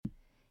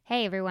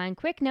Hey everyone,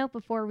 quick note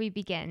before we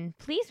begin.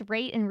 Please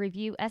rate and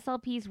review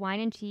SLP's Wine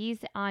and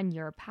Cheese on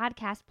your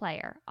podcast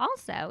player.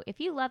 Also,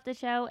 if you love the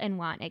show and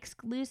want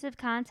exclusive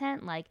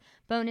content like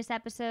bonus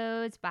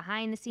episodes,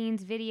 behind the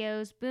scenes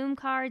videos, boom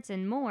cards,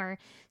 and more,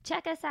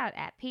 check us out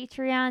at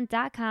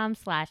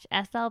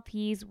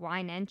patreon.com/SLP's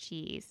Wine and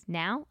Cheese.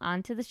 Now,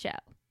 on to the show.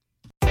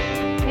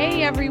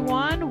 Hey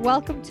everyone,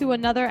 welcome to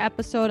another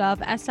episode of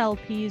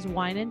SLP's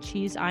Wine and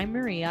Cheese. I'm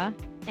Maria.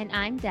 And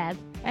I'm Deb.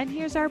 And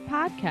here's our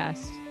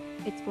podcast.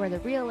 It's for the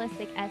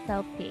realistic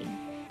SLP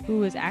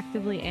who is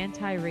actively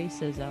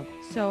anti-racism.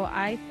 So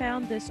I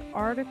found this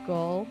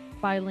article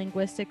by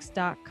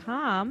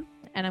linguistics.com,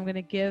 and I'm going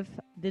to give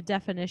the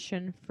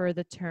definition for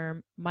the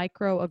term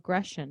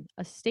microaggression,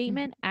 a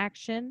statement,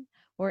 action,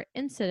 or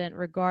incident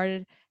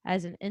regarded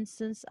as an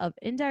instance of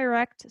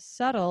indirect,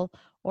 subtle,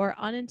 or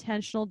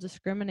unintentional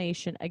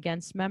discrimination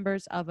against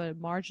members of a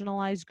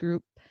marginalized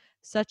group,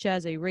 such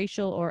as a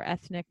racial or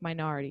ethnic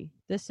minority.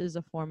 This is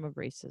a form of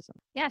racism.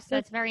 Yes, so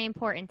it's very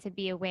important to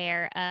be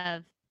aware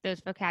of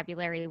those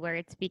vocabulary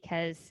words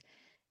because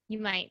you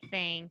might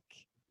think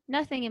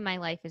nothing in my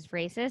life is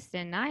racist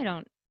and I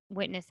don't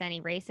witness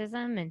any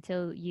racism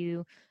until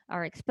you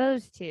are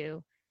exposed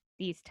to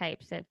these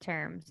types of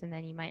terms. And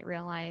then you might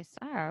realize,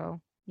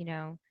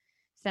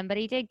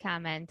 somebody did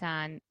comment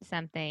on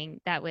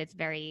something that was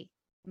very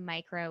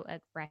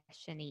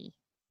microaggression-y.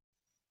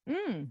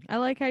 I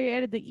like how you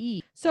added the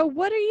E. So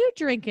what are you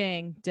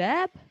drinking,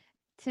 Deb?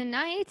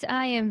 Tonight,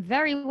 I am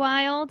very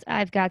wild.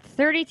 I've got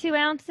 32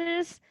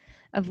 ounces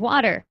of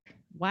water.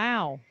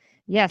 Wow.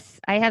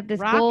 Yes, I have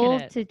this goal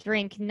to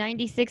drink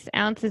 96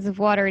 ounces of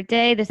water a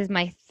day. This is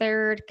my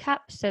third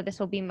cup, so this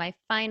will be my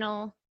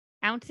final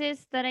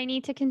ounces that I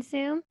need to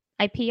consume.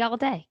 I pee all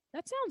day.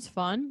 That sounds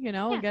fun,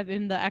 get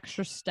in the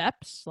extra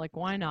steps. Like,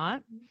 why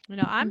not?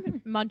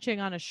 I'm munching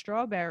on a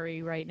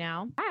strawberry right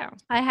now. Wow.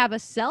 I have a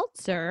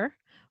seltzer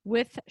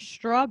with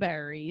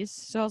strawberries.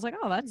 So I was like,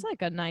 oh, that's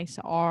like a nice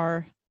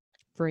R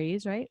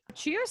phrase, right?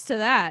 Cheers to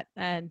that.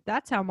 And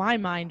that's how my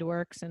mind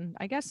works. And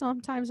I guess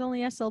sometimes only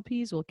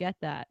SLPs will get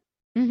that.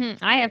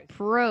 I have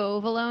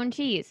provolone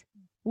cheese.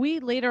 We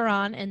later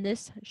on in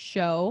this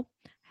show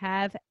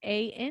have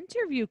a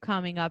interview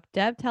coming up.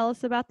 Deb, tell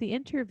us about the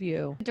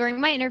interview. During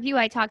my interview,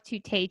 I talked to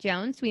Tay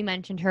Jones. We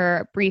mentioned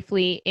her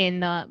briefly in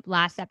the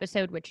last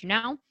episode, which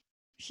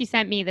she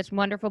sent me this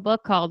wonderful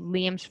book called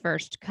Liam's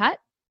First Cut.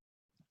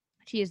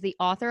 She is the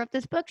author of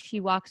this book.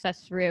 She walks us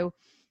through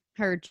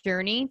her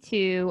journey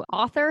to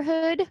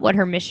authorhood, what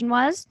her mission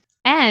was,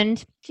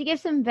 and she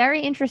gives some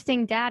very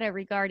interesting data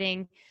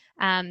regarding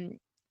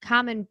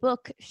common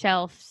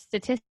bookshelf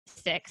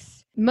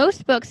statistics.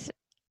 Most books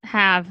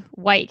have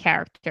white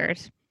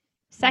characters.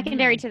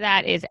 Secondary to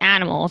that is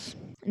animals.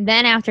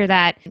 Then after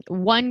that,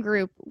 one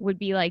group would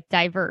be like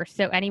diverse,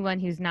 so anyone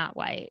who's not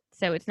white.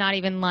 So it's not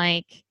even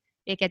like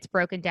it gets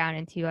broken down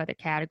into other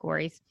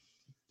categories.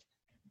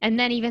 And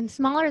then even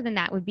smaller than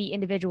that would be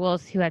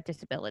individuals who have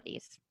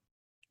disabilities.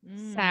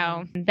 So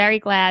I'm very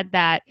glad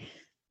that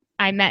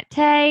I met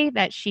Tay,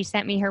 that she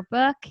sent me her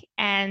book,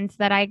 and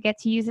that I get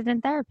to use it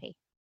in therapy.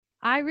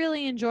 I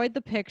really enjoyed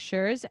the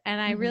pictures, and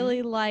I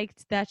really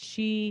liked that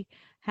she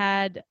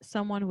had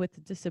someone with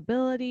a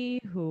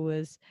disability who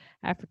was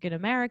African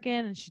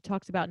American, and she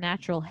talked about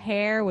natural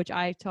hair, which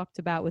I talked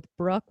about with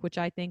Brooke, which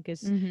I think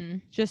is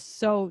just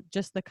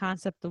the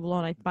concept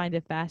alone. I find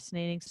it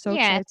fascinating. So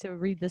excited to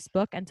read this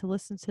book and to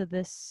listen to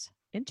this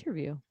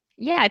interview.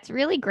 Yeah, it's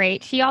really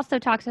great. She also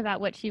talks about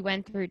what she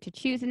went through to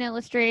choose an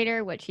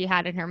illustrator, what she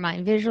had in her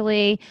mind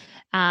visually,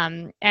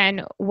 and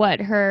what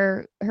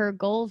her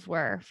goals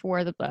were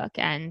for the book.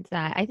 And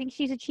I think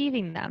she's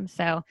achieving them.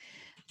 So,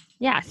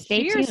 yeah,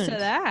 stay tuned. Cheers to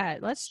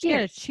that. Let's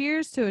get a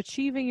cheers to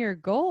achieving your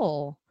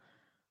goal.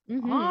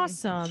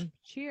 Awesome.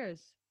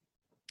 Cheers.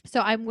 So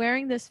I'm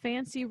wearing this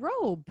fancy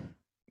robe.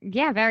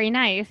 Yeah, very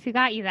nice. Who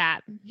got you that?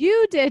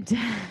 You did,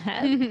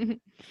 Dad.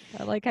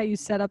 I like how you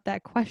set up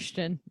that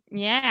question.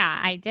 Yeah,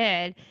 I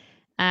did.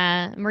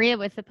 Maria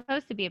was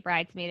supposed to be a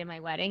bridesmaid in my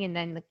wedding, and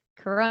then the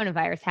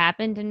coronavirus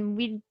happened, and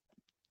we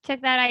took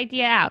that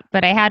idea out.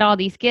 But I had all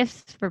these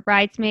gifts for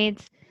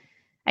bridesmaids.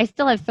 I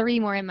still have 3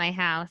 more in my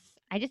house.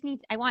 I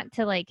want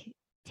to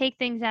take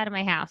things out of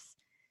my house.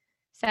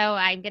 So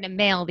I'm going to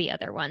mail the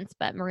other ones,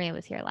 but Maria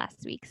was here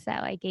last week. So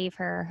I gave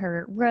her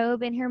her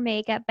robe and her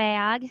makeup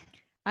bag.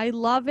 I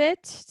love it.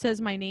 It says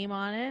my name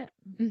on it.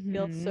 I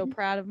feel so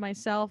proud of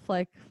myself,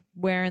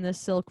 wearing this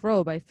silk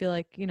robe. I feel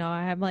like,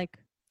 I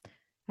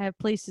have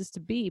places to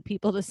be,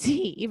 people to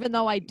see, even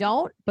though I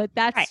don't, but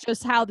that's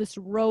just how this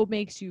robe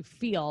makes you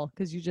feel.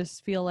 Cause you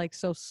just feel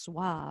so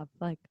suave,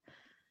 and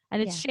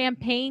it's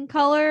champagne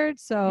colored.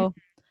 So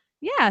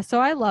so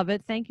I love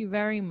it. Thank you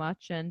very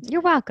much. And you're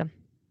welcome.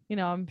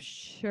 I'm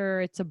sure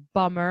it's a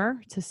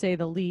bummer, to say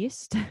the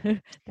least,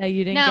 that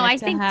you didn't. No, I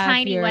think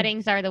tiny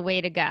weddings are the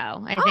way to go.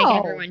 I think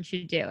everyone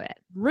should do it.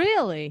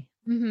 Really?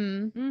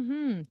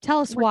 Tell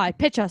us why.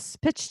 Pitch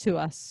to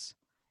us.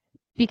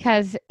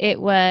 Because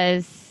it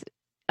was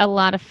a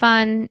lot of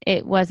fun.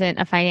 It wasn't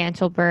a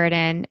financial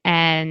burden,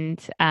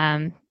 and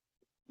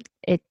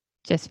it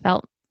just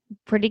felt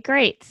pretty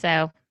great.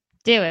 So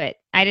do it.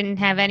 I didn't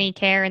have any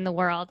care in the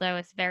world. I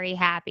was very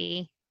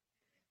happy.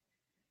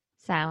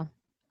 So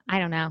I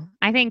don't know.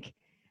 I think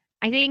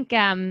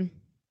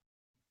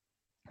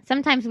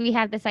sometimes we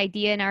have this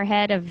idea in our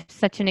head of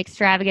such an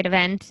extravagant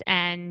event,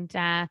 and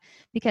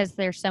because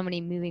there's so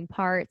many moving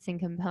parts and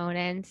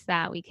components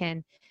that we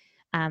can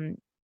um,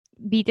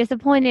 be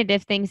disappointed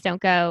if things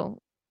don't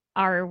go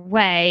our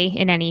way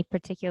in any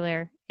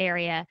particular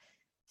area.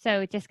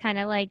 So just kind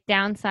of like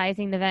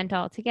downsizing the event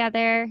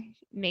altogether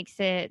makes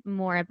it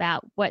more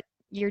about what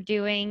you're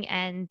doing,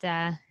 and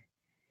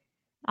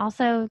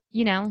also,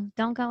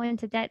 don't go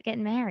into debt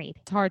getting married.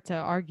 It's hard to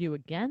argue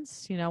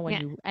against, when Yeah.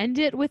 you end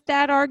it with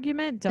that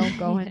argument, don't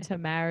go into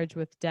marriage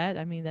with debt.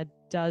 I mean, that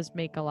does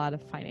make a lot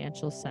of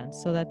financial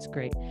sense. So that's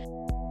great.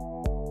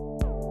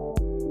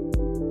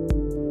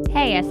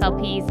 Hey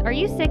SLPs, are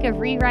you sick of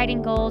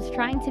rewriting goals,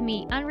 trying to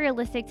meet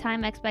unrealistic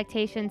time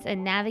expectations,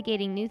 and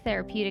navigating new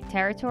therapeutic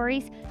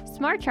territories?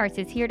 Smart Charts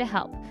is here to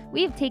help.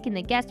 We have taken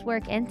the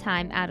guesswork and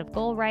time out of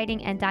goal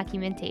writing and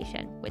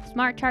documentation. With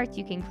Smart Charts,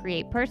 you can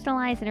create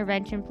personalized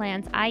intervention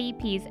plans,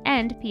 IEPs,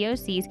 and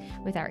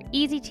POCs with our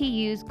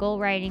easy-to-use goal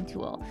writing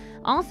tool.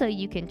 Also,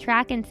 you can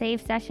track and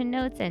save session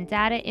notes and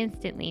data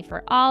instantly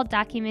for all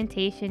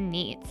documentation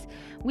needs.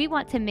 We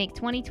want to make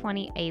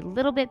 2020 a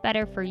little bit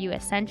better for you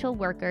essential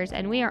workers,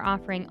 and we are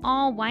offering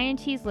all Wine and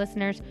Cheese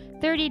listeners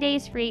 30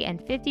 days free and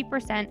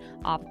 50%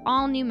 off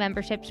all new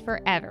memberships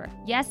forever.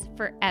 Yes,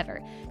 forever.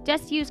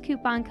 Just use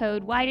coupon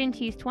code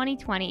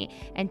WineandCheese2020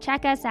 and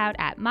check us out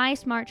at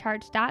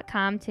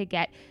mysmartcharts.com to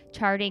get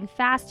charting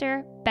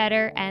faster,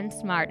 better, and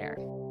smarter.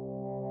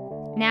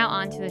 Now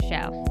on to the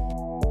show.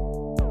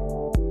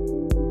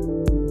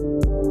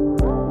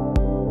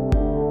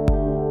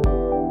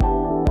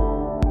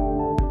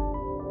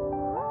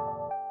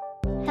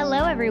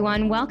 Hello,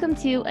 everyone. Welcome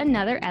to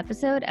another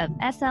episode of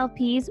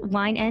SLP's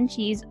Wine and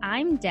Cheese.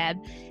 I'm Deb,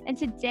 and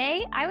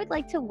today I would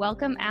like to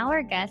welcome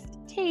our guest,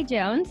 Tay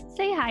Jones.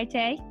 Say hi,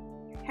 Tay.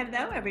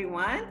 Hello,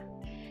 everyone.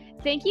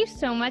 Thank you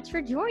so much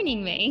for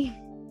joining me.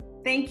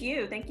 Thank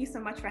you. Thank you so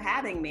much for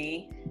having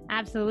me.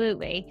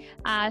 Absolutely.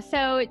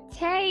 So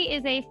Tay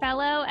is a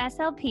fellow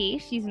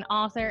SLP. She's an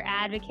author,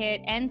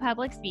 advocate, and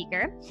public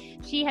speaker.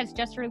 She has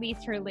just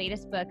released her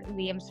latest book,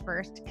 Liam's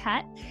First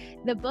Cut.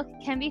 The book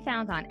can be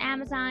found on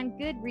Amazon,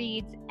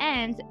 Goodreads,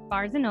 and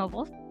Barnes &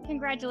 Noble.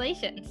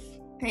 Congratulations.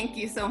 Thank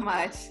you so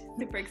much.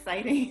 Super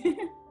exciting.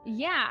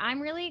 Yeah,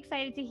 I'm really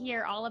excited to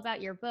hear all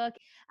about your book.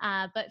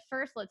 But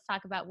first, let's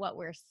talk about what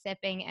we're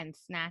sipping and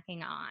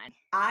snacking on.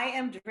 I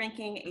am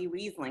drinking a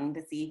Riesling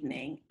this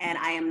evening, and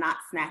I am not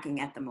snacking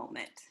at the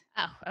moment.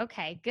 Oh,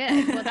 okay,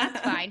 good. Well, that's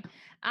fine.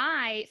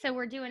 So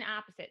we're doing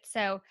opposite.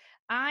 So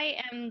I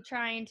am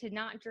trying to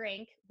not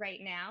drink right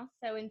now.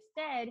 So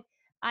instead,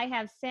 I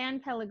have San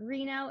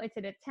Pellegrino. It's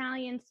an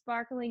Italian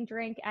sparkling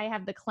drink. I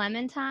have the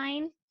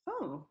Clementine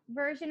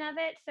version of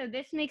it. So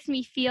this makes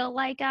me feel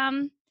like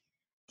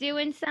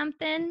doing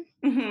something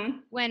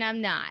when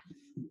I'm not.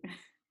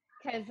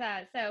 Because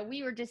so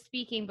we were just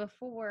speaking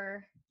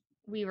before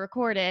we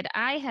recorded.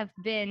 I have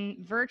been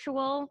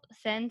virtual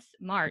since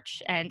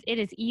March, and it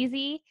is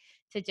easy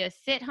to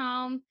just sit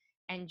home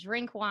and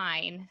drink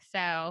wine.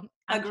 So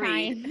I'm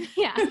Agreed. trying.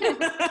 Yeah.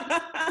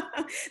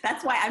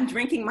 That's why I'm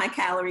drinking my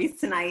calories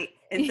tonight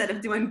instead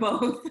of doing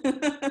both.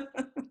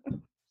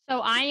 So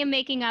I am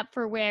making up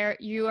for where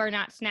you are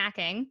not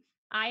snacking.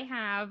 I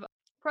have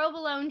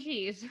provolone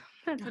cheese.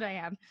 That's what I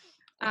have.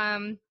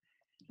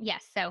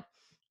 Yes, so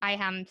I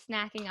am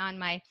snacking on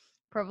my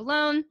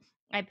provolone.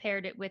 I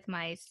paired it with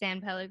my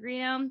San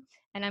Pellegrino,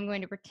 and I'm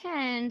going to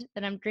pretend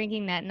that I'm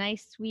drinking that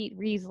nice sweet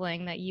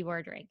Riesling that you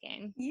are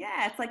drinking.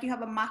 Yeah, it's like you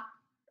have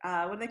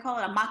what do they call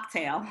it? A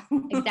mocktail.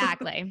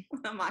 Exactly.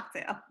 A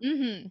mocktail.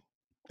 Mm-hmm.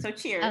 So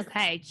cheers.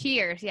 Okay,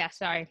 cheers. Yeah,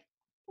 sorry.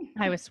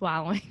 I was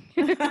swallowing.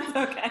 That's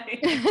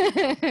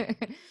okay.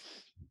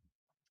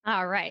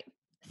 All right.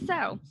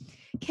 So,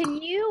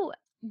 can you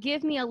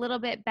give me a little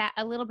bit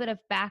of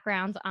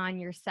background on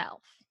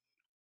yourself?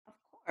 Of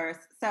course.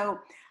 So,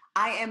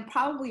 I am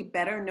probably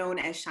better known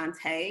as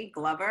Shantae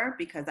Glover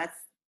because that's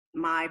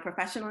my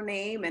professional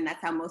name and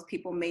that's how most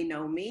people may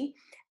know me.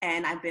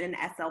 And I've been an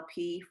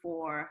SLP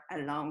for a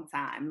long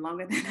time,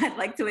 longer than I'd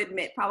like to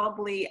admit.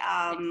 Probably,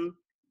 I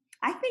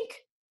think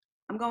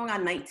I'm going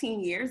on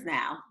 19 years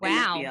now. Wow.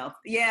 In the field.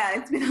 Yeah,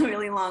 it's been a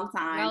really long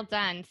time. Well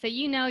done. So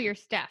you know your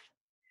stuff.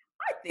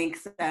 I think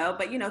so,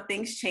 but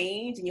things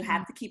change and you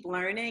have to keep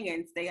learning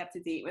and stay up to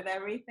date with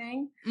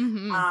everything.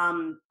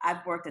 Mm-hmm.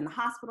 I've worked in the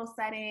hospital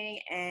setting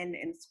and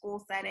in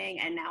school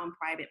setting and now in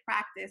private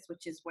practice,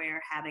 which is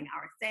where having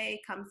RSA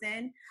comes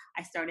in.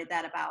 I started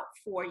that about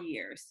 4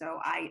 years. So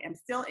I am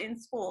still in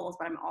schools,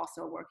 but I'm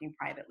also working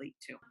privately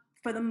too.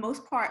 For the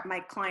most part, my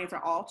clients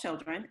are all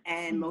children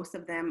and most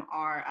of them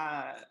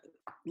are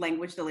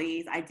language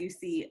delays. I do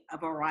see a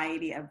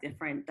variety of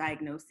different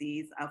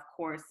diagnoses. Of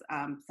course,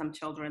 some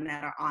children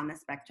that are on the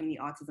spectrum, the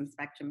autism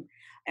spectrum,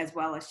 as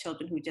well as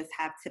children who just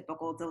have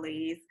typical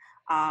delays.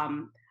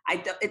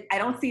 I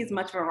don't see as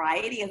much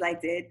variety as I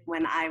did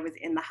when I was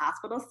in the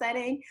hospital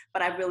setting,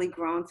 but I've really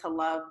grown to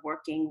love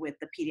working with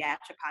the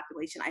pediatric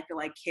population. I feel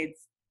like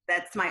kids,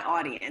 that's my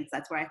audience.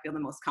 That's where I feel the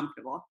most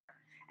comfortable.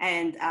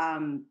 And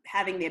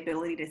having the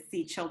ability to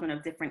see children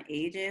of different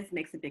ages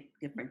makes a big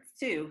difference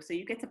too. So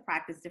you get to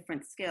practice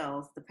different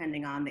skills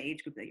depending on the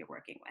age group that you're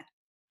working with.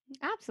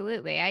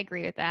 Absolutely. I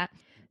agree with that.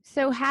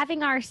 So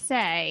having our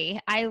say,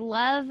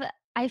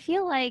 I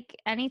feel like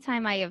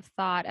anytime I have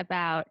thought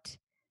about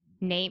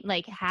name,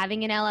 like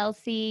having an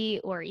LLC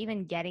or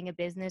even getting a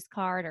business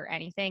card or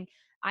anything,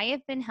 I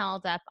have been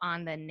held up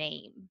on the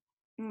name.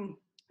 Mm.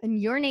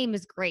 And your name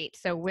is great.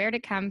 So where'd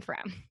it come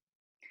from?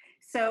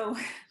 So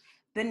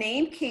the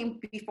name came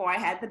before I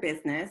had the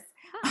business.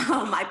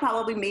 I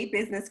probably made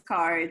business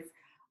cards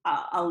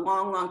a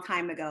long, long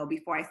time ago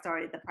before I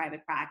started the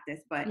private practice.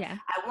 But Yeah.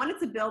 I wanted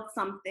to build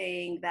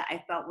something that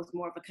I felt was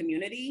more of a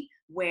community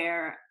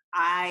where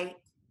I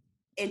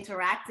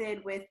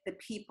interacted with the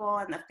people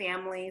and the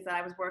families that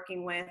I was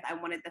working with. I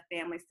wanted the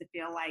families to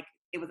feel like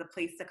it was a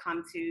place to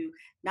come to,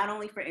 not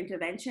only for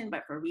intervention,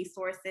 but for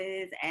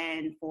resources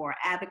and for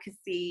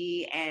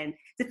advocacy and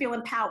to feel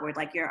empowered,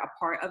 like you're a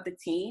part of the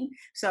team.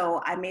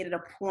 So I made it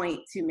a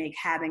point to make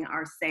Having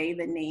Our Say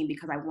the name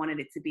because I wanted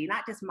it to be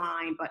not just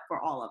mine, but for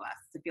all of us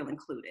to feel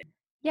included.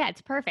 Yeah,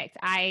 it's perfect.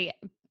 I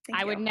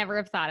would never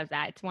have thought of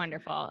that. It's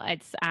wonderful.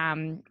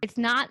 It's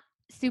not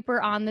super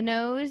on the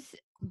nose,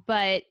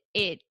 but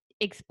it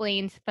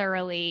explains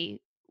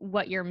thoroughly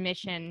what your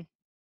mission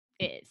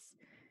is.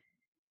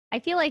 I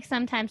feel like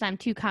sometimes I'm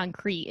too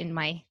concrete in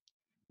my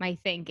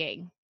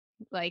thinking.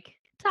 Like,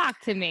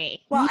 talk to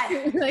me. Well,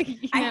 like,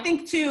 I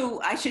think too,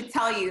 I should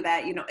tell you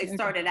that,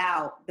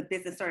 the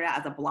business started out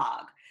as a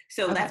blog.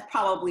 So that's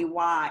probably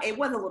why it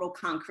was a little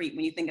concrete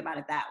when you think about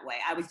it that way.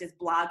 I was just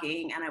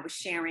blogging and I was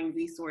sharing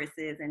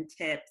resources and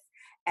tips.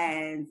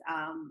 And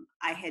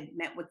I had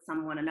met with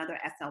another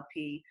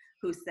SLP,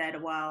 who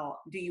said, well,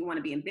 do you want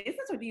to be in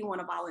business or do you want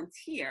to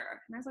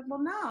volunteer? And I was like,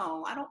 well,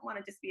 no, I don't want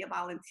to just be a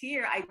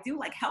volunteer. I do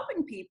like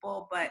helping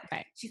people, but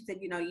she said,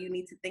 you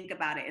need to think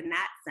about it in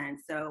that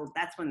sense. So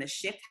that's when the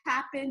shift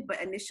happened.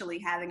 But initially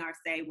Having Our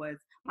Say was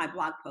my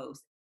blog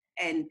post.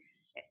 And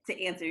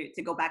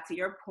to go back to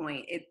your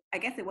point, I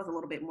guess it was a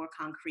little bit more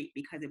concrete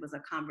because it was a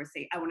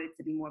conversation. I wanted it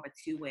to be more of a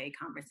two-way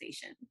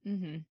conversation.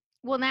 Mm-hmm.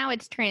 Well, now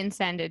it's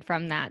transcended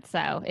from that,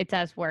 so it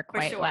does work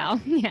quite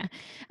well. Yeah.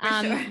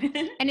 Sure.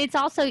 And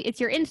it's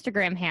your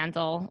Instagram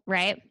handle,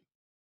 right?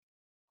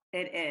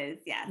 It is,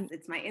 yes.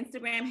 It's my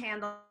Instagram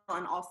handle,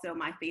 and also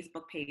my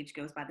Facebook page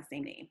goes by the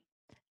same name.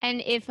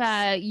 And if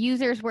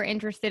users were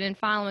interested in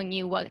following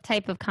you, what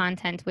type of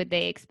content would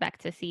they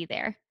expect to see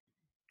there?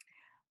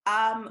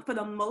 For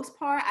the most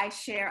part, I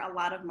share a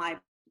lot of my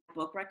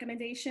book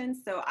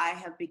recommendations. So I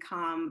have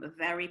become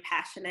very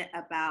passionate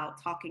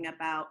about talking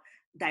about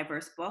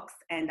diverse books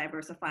and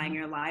diversifying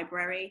your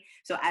library.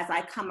 So as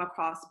I come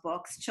across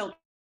books,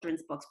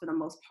 children's books for the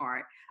most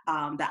part,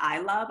 that I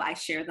love, I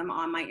share them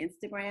on my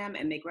Instagram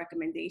and make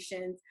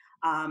recommendations.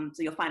 So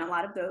you'll find a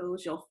lot of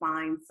those. You'll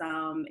find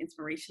some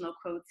inspirational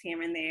quotes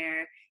here and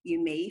there.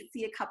 You may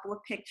see a couple of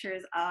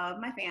pictures of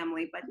my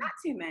family, but not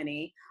too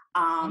many.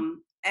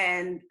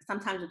 And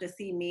sometimes you'll just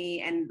see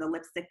me and the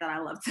lipstick that I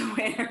love to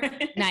wear.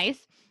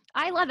 Nice.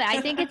 I love it.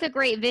 I think it's a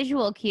great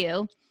visual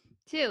cue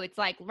too. It's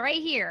like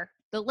right here,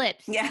 the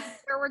lips. Yeah,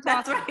 where we're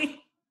talking.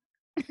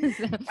 That's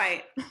right.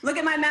 Right. Look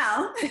at my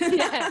mouth.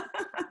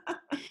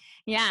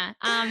 Yeah.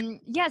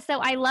 So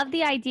I love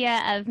the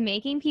idea of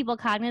making people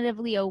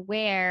cognitively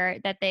aware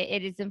that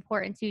it is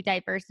important to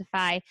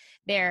diversify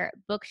their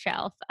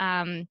bookshelf.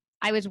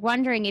 I was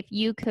wondering if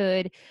you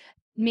could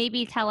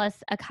maybe tell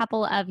us a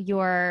couple of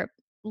your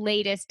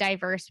latest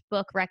diverse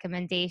book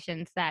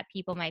recommendations that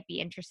people might be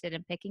interested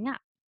in picking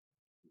up.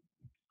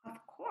 Of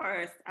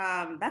course.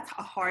 That's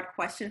a hard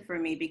question for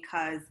me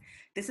because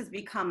this has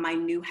become my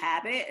new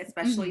habit,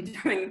 especially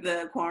during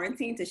the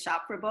quarantine, to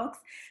shop for books.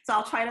 So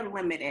I'll try to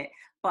limit it.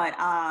 But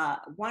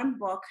one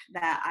book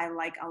that I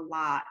like a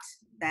lot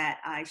that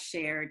I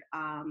shared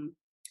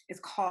is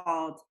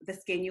called The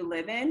Skin You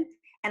Live In.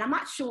 And I'm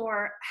not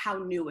sure how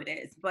new it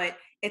is, but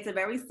it's a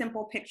very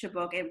simple picture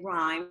book. It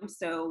rhymes,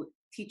 so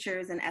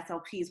teachers and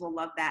SLPs will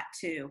love that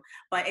too.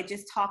 But it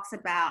just talks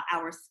about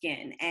our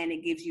skin, and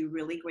it gives you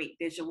really great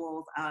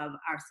visuals of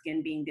our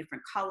skin being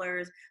different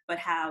colors, but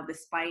how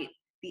despite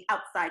the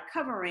outside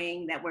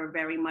covering that we're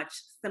very much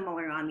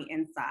similar on the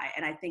inside.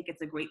 And I think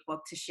it's a great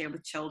book to share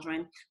with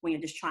children when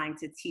you're just trying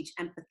to teach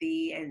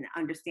empathy and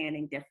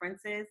understanding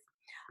differences.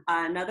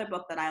 Another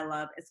book that I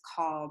love is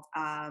called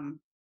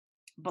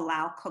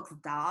Bilal Cook's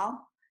Daal,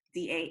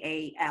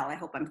 Daal. I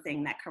hope I'm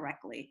saying that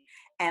correctly.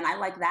 And I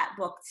like that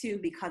book too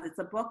because it's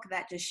a book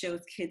that just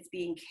shows kids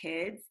being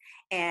kids.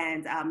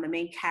 And the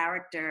main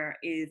character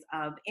is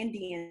of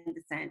Indian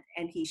descent,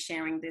 and he's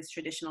sharing this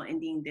traditional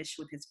Indian dish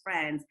with his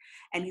friends.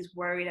 And he's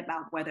worried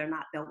about whether or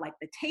not they'll like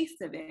the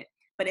taste of it.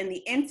 But in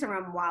the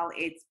interim, while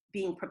it's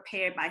being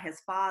prepared by his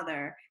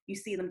father, you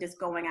see them just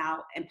going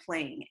out and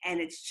playing. And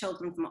it's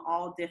children from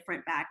all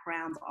different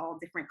backgrounds, all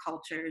different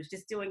cultures,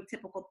 just doing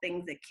typical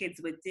things that kids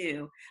would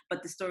do.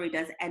 But the story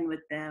does end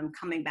with them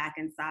coming back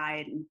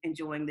inside and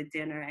enjoying the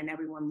dinner, and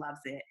everyone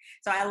loves it.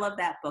 So I love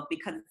that book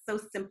because it's so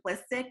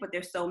simplistic, but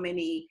there's so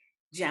many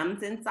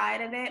gems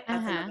inside of it.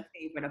 That's another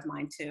favorite of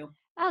mine too.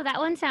 Oh, that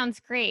one sounds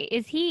great.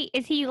 Is he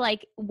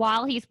like,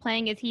 while he's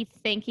playing, is he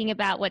thinking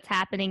about what's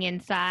happening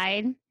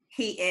inside?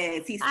 He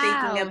is. He's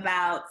thinking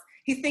about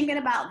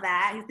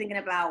that. He's thinking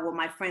about, well,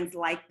 my friends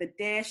like the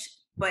dish,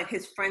 but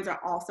his friends are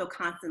also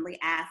constantly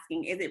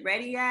asking, is it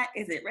ready yet?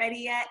 Is it ready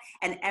yet?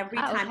 And every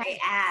time they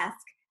ask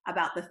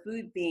about the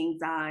food being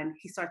done,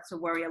 he starts to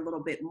worry a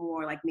little bit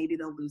more, like maybe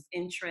they'll lose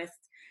interest.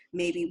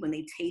 Maybe when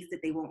they taste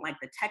it, they won't like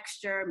the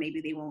texture.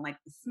 Maybe they won't like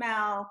the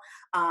smell.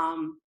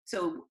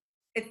 So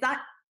it's not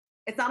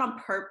on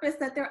purpose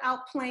that they're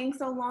out playing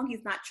so long.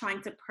 He's not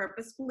trying to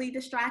purposefully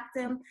distract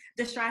them,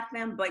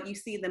 but you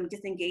see them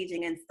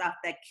disengaging in stuff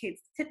that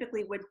kids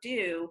typically would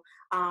do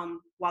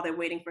while they're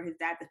waiting for his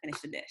dad to finish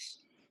the dish.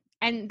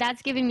 And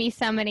that's giving me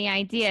so many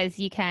ideas.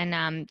 You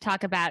can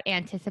talk about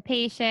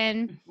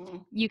anticipation. Mm-hmm.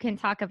 You can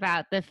talk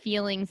about the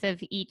feelings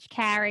of each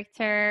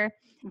character.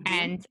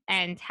 Mm-hmm.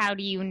 and how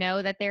do you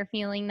know that they're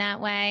feeling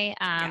that way?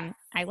 Yes.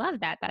 I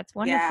love that. That's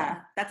wonderful. Yeah,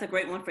 that's a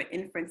great one for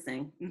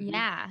inferencing. Mm-hmm.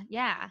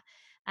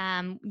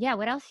 Yeah.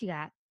 What else you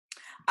got?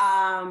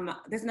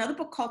 There's another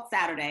book called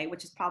Saturday,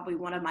 which is probably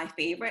one of my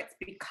favorites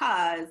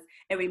because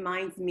it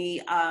reminds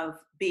me of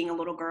being a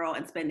little girl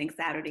and spending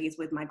Saturdays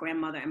with my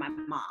grandmother and my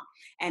mom.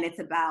 And it's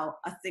about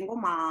a single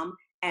mom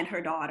and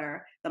her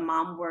daughter. The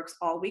mom works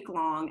all week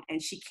long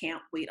and she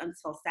can't wait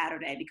until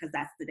Saturday because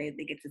that's the day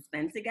they get to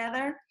spend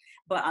together.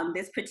 But on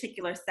this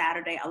particular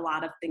Saturday, a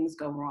lot of things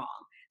go wrong.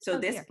 So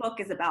this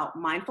book is about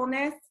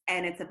mindfulness,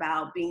 and it's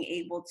about being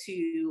able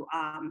to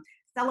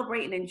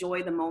celebrate and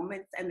enjoy the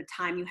moments and the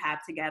time you have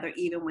together,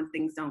 even when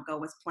things don't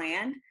go as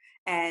planned.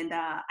 And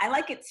I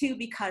like it too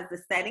because the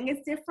setting is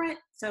different.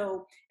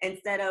 So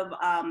instead of,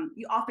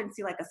 you often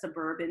see like a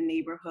suburban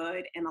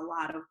neighborhood in a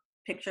lot of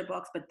picture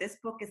books, but this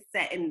book is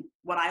set in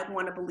what I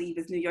want to believe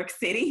is New York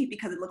City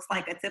because it looks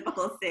like a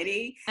typical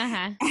city.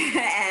 Uh-huh.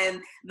 And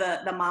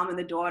the mom and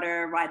the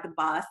daughter ride the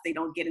bus. They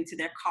don't get into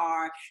their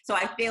car. So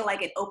I feel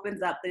like it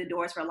opens up the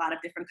doors for a lot of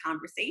different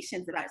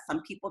conversations about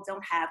some people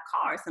don't have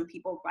cars. Some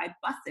people ride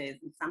buses,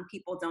 and some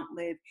people don't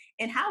live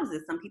in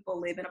houses. Some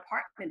people live in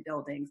apartment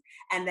buildings.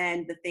 And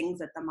then the things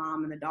that the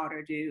mom and the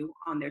daughter do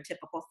on their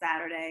typical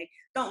Saturday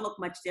don't look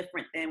much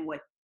different than what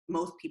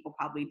most people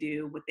probably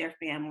do with their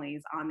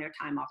families on their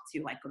time off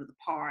too, like go to the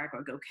park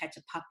or go catch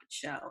a puppet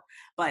show.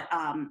 But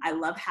I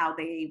love how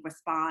they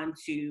respond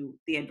to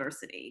the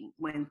adversity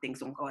when things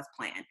don't go as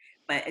planned.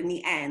 But in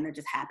the end, they're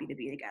just happy to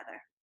be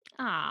together.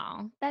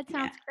 Oh, that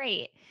sounds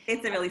great.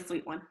 It's a really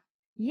sweet one.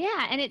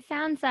 Yeah, and it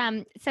sounds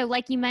so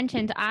like you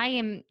mentioned,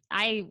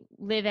 I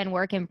live and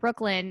work in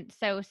Brooklyn,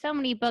 so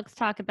many books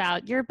talk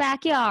about your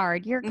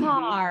backyard, your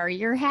car,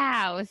 your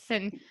house,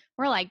 and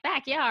we're like,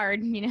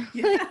 backyard, you know.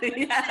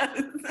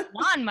 Yes.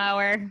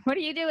 Lawnmower. What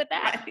do you do with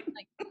that?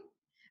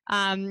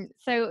 Right.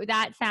 So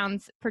that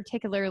sounds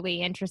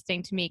particularly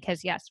interesting to me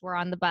because yes, we're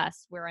on the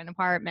bus, we're in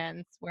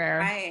apartments,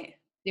 we're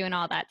doing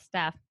all that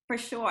stuff. For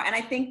sure. And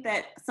I think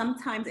that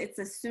sometimes it's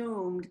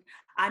assumed,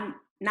 I'm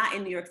not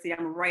in New York City,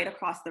 I'm right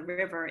across the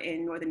river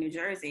in northern New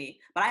Jersey,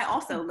 but I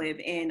also live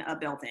in a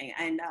building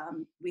and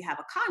we have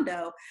a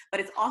condo, but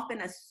it's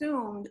often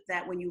assumed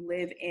that when you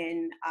live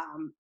in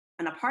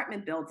an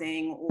apartment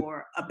building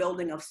or a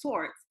building of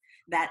sorts,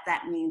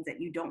 that means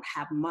that you don't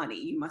have money.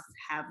 You must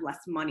have less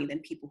money than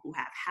people who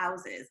have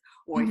houses.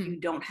 Or if you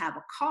don't have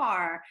a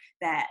car,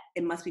 that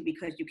it must be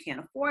because you can't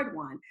afford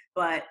one.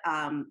 But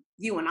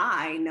you and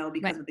I know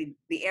because of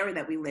the area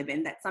that we live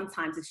in, that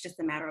sometimes it's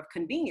just a matter of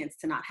convenience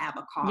to not have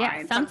a car. Yeah,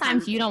 and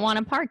sometimes you don't want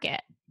to park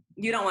it.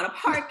 You don't want to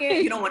park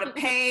it. You don't want to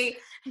pay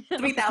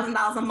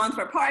 $3,000 a month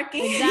for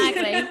parking.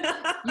 Exactly.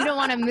 You don't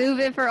want to move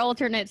it for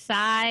alternate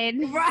side.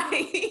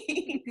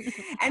 Right.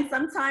 And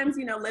sometimes,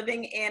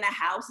 living in a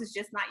house is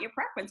just not your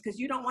preference because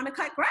you don't want to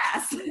cut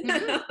grass.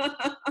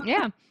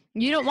 Yeah.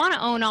 You don't want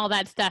to own all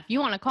that stuff. You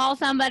want to call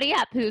somebody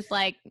up who's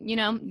like,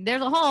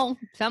 there's a hole.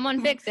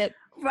 Someone fix it.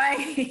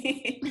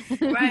 Right.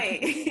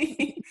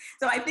 Right.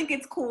 So I think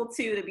it's cool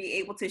too to be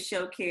able to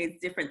show kids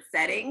different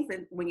settings.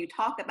 And when you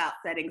talk about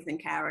settings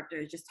and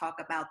characters, just talk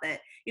about that,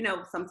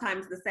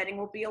 sometimes the setting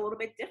will be a little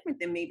bit different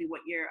than maybe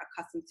what you're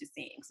accustomed to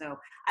seeing. So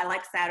I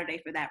like Saturday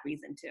for that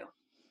reason too.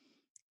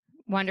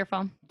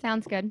 Wonderful.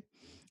 Sounds good.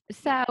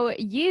 So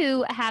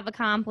you have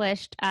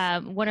accomplished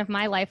one of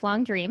my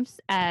lifelong dreams,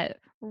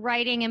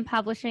 writing and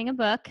publishing a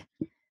book.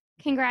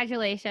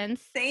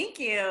 Congratulations. Thank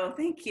you.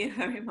 Thank you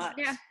very much.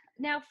 Yeah.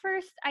 Now,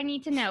 first, I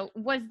need to know,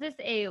 was this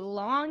a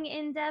long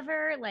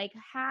endeavor? Like,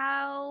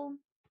 how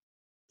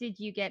did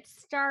you get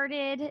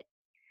started?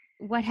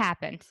 What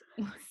happened?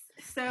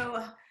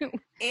 So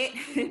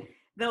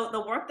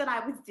the work that I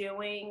was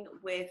doing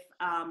with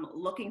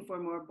looking for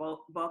more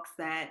books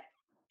that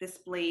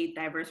displayed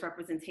diverse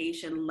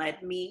representation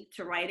led me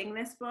to writing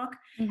this book.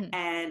 Mm-hmm.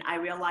 And I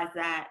realized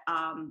that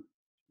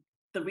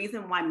the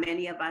reason why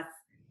many of us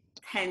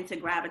tend to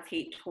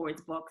gravitate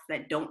towards books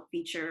that don't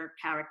feature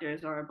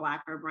characters or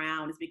Black or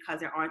brown is because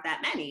there aren't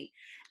that many.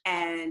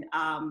 And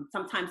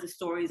sometimes the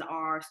stories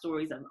are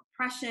stories of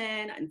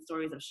oppression and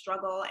stories of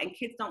struggle, and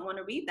kids don't want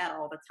to read that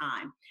all the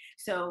time.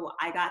 So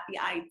I got the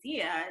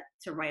idea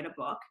to write a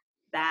book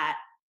that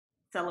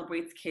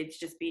celebrates kids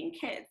just being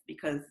kids,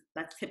 because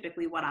that's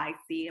typically what I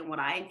see and what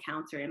I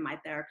encounter in my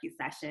therapy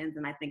sessions.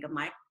 And I think of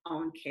my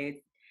own kids.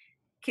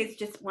 Kids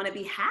just want to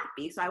be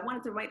happy. So I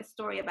wanted to write a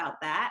story about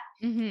that.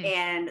 Mm-hmm.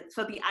 And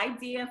so the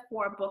idea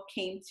for a book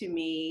came to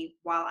me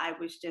while I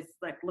was just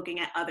like looking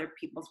at other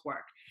people's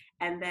work.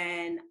 And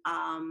then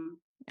all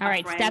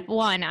right, step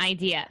one,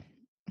 idea.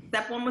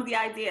 Step one was the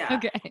idea.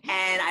 Okay.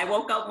 And I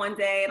woke up one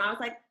day and I was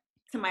like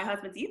to my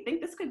husband, do you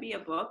think this could be a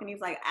book? And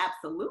he's like,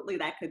 absolutely,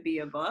 that could be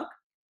a book.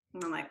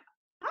 And I'm like,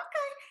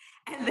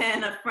 okay. And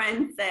then a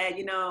friend said,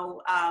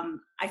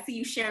 I see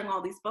you sharing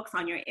all these books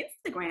on your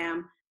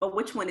Instagram, but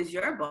which one is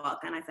your book?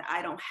 And I said,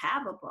 I don't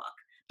have a book.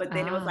 But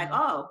then it was like,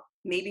 oh,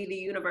 maybe the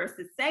universe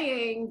is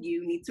saying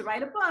you need to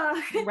write a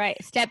book. Right.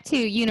 Step 2,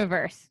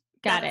 universe.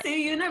 Got Step it. 2,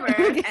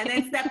 universe. And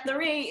then step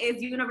 3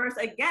 is universe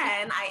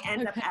again. I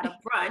end up at a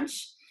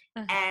brunch,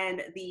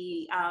 and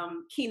the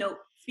keynote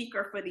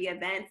speaker for the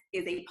event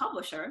is a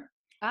publisher.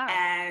 Oh.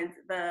 And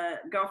the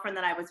girlfriend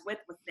that I was with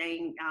was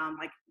saying,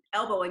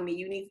 elbowing me,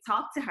 you need to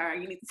talk to her.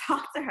 You need to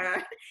talk to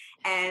her.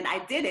 And I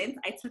didn't.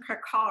 I took her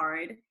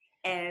card.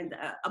 And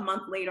a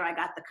month later, I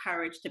got the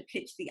courage to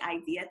pitch the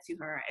idea to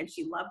her, and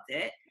she loved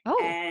it.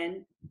 Oh.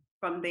 And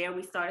from there,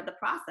 we started the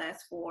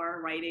process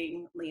for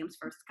writing Liam's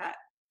First Cut.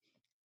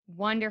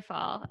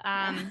 Wonderful.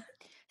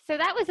 So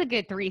that was a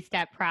good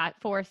 4-step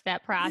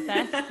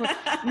process.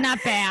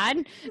 Not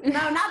bad.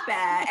 No, not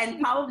bad,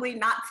 and probably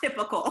not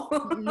typical.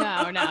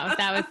 No.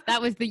 That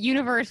was the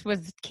universe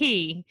was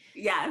key.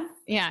 Yes.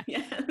 Yeah.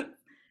 Yes.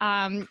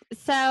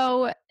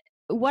 So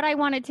what I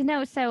wanted to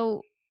know,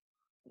 so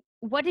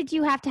what did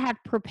you have to have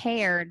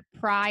prepared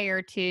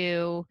prior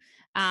to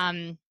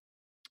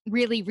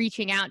really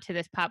reaching out to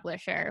this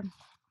publisher?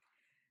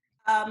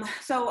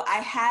 So I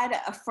had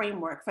a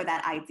framework for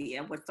that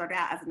idea. What started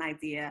out as an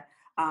idea,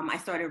 I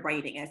started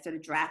writing. I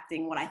started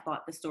drafting what I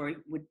thought the story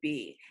would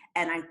be.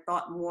 And I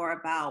thought more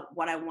about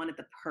what I wanted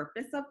the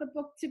purpose of the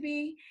book to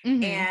be.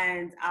 Mm-hmm.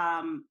 And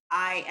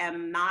I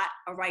am not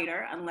a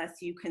writer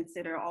unless you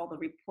consider all the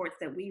reports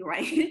that we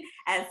write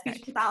as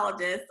speech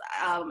pathologists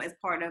as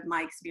part of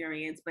my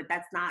experience. But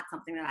that's not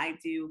something that I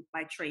do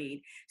by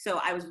trade.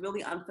 So I was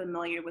really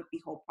unfamiliar with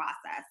the whole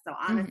process. So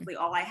honestly,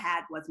 all I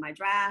had was my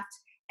draft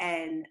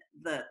and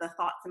the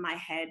thoughts in my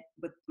head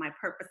with my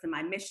purpose and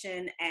my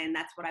mission, and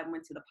that's what I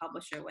went to the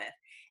publisher with.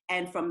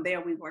 And from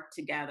there, we worked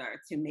together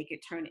to make it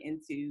turn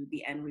into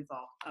the end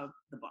result of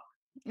the book.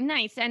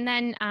 Nice. And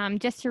then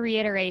just to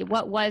reiterate,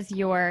 what was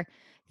your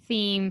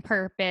theme,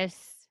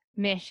 purpose,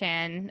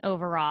 mission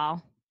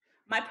overall?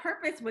 My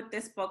purpose with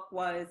this book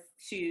was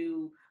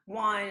to,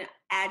 one,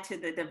 add to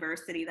the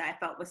diversity that I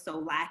felt was so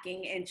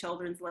lacking in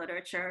children's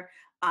literature.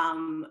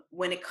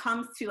 When it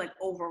comes to like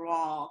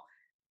overall,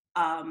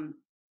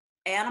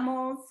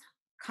 animals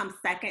come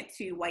second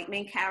to white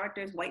main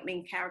characters. White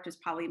main characters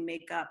probably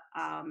make up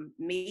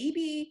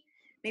maybe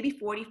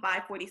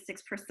 45,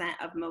 46%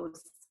 of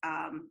most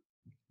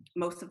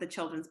of the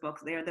children's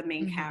books. They're the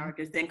main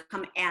characters. Then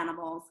come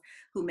animals,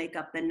 who make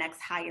up the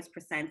next highest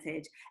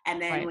percentage.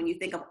 And then when you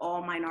think of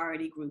all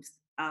minority groups,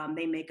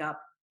 they make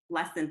up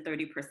less than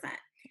 30%.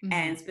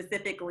 And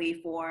specifically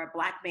for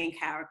Black main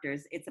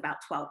characters, it's about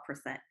 12%.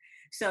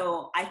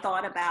 So I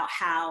thought about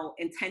how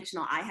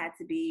intentional I had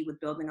to be with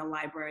building a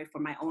library for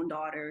my own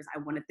daughters. I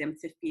wanted them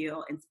to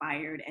feel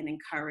inspired and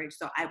encouraged.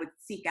 So I would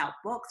seek out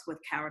books with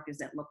characters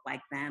that look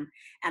like them.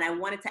 And I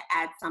wanted to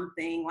add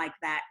something like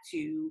that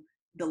to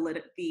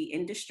the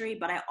industry,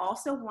 but I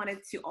also wanted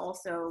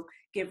to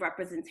give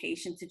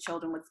representation to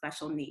children with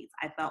special needs.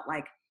 I felt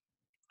like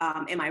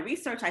in my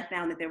research, I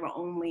found that there were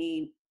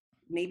only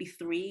maybe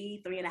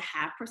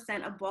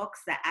 3.5% of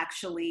books that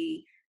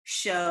actually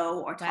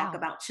show or talk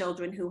about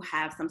children who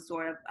have some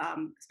sort of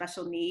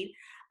special need.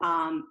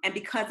 And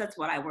because that's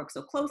what I work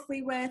so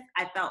closely with,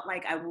 I felt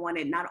like I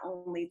wanted not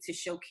only to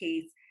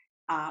showcase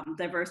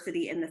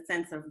diversity in the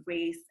sense of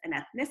race and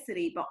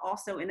ethnicity, but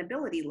also in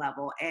ability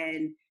level.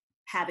 And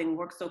having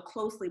worked so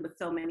closely with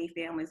so many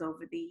families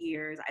over the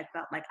years, I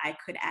felt like I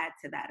could add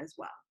to that as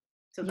well.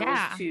 So those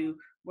two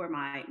were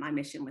my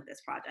mission with this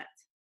project.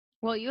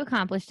 Well, you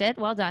accomplished it.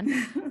 Well done.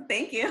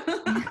 Thank you.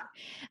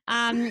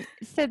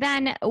 So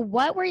then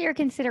what were your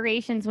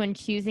considerations when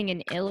choosing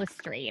an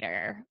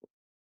illustrator?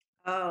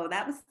 Oh,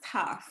 that was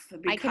tough.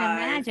 I can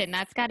imagine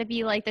that's got to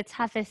be like the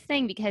toughest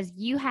thing, because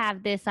you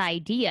have this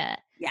idea.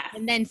 Yes.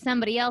 And then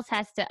somebody else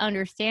has to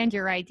understand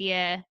your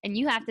idea, and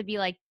you have to be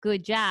like,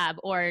 good job,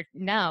 or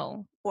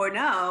no. Or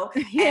no.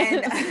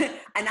 And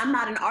I'm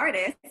not an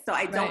artist, so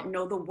I don't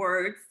know the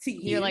words to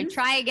use. You're like,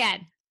 try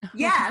again.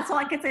 Yeah, that's all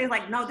I could say is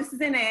like, no, this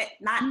isn't it.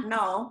 Not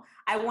no.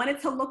 I want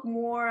it to look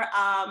more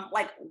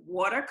like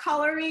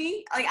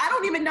watercolory. Like I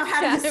don't even know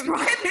how to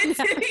describe it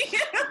to you.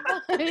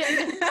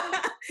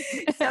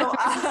 So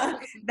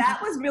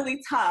that was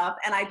really tough,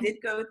 and I did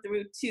go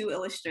through 2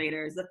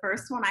 illustrators. The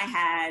first one I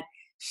had,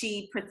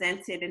 she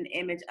presented an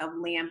image of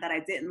Liam that I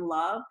didn't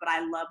love, but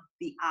I loved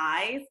the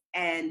eyes,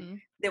 and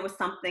there was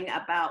something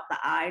about the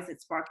eyes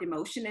that sparked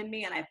emotion in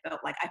me, and I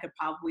felt like I could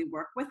probably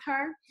work with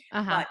her.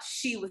 But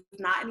she was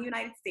not in the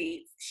United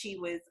States. She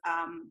was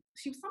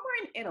somewhere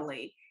in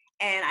Italy,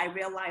 and I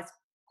realized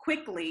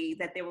quickly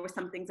that there were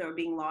some things that were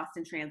being lost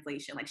in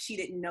translation. Like she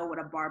didn't know what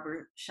a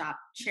barber shop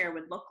chair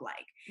would look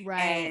like.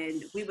 Right.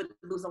 And we would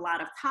lose a lot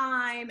of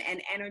time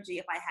and energy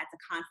if I had to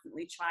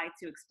constantly try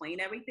to explain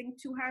everything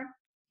to her.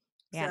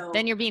 Yeah. So,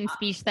 then you're being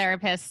speech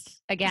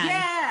therapist again.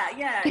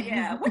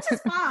 Yeah, which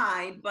is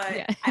fine.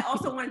 But I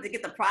also wanted to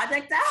get the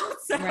project out.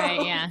 So, so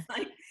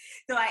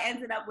I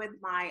ended up with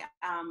my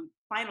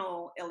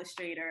final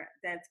illustrator,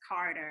 Des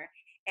Carter.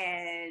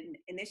 And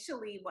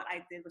initially what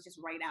I did was just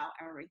write out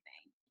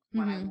everything,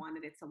 what I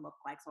wanted it to look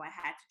like. So I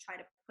had to try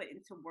to put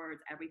into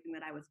words everything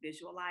that I was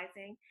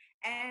visualizing.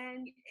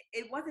 And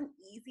it wasn't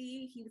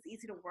easy. He was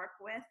easy to work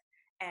with.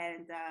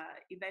 And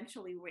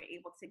eventually we were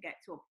able to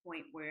get to a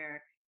point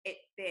where it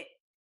fit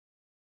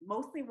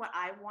mostly what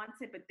I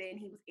wanted, but then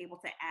he was able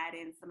to add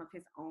in some of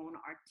his own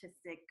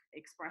artistic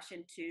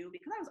expression too,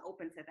 because I was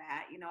open to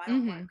that. You know, I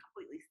don't want to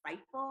completely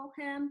stifle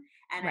him.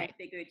 And I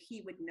figured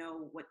he would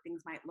know what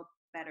things might look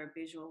better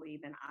visually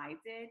than I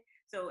did.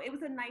 So it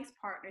was a nice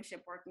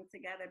partnership working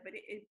together, but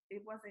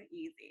it wasn't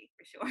easy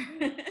for sure.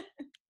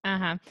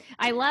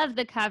 I love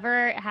the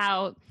cover,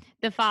 how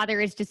the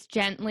father is just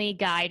gently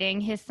guiding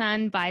his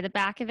son by the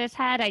back of his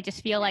head. I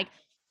just feel like,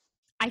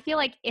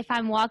 if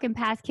I'm walking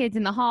past kids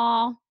in the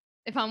hall,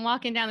 if I'm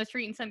walking down the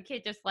street and some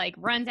kid just like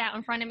runs out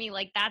in front of me,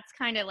 like that's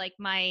kind of like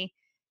my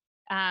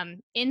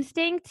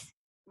instinct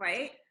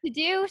to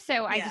do.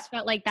 So I just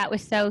felt like that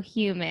was so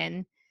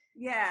human.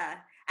 Yeah.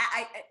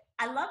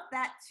 I love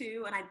that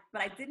too,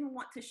 but I didn't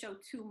want to show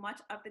too much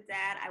of the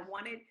dad. I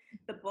wanted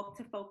the book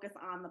to focus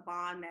on the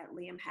bond that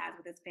Liam has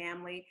with his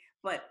family,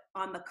 but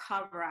on the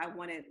cover, I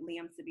wanted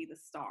Liam to be the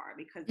star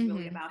because it's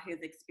really about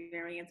his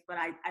experience. But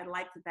I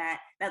liked that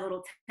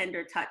little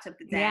tender touch of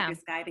the dad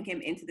just guiding him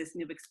into this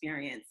new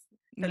experience.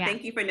 So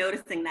thank you for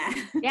noticing that.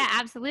 Yeah,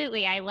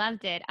 absolutely. I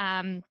loved it.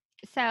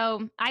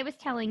 So I was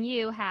telling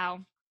you how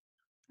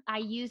I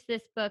use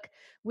this book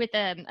with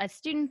a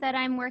student that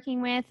I'm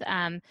working with.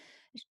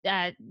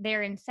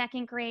 They're in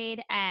 2nd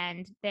grade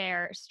and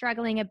they're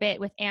struggling a bit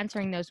with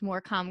answering those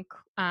more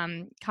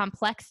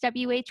complex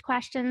WH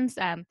questions.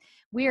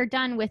 We are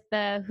done with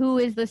the who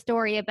is the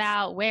story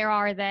about, where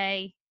are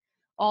they,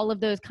 all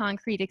of those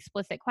concrete,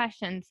 explicit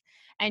questions.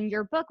 And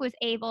your book was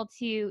able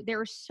to, there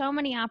were so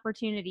many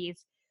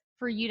opportunities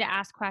for you to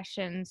ask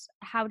questions.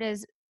 How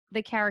does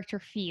the character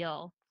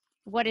feel?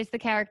 What is the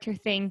character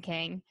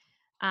thinking?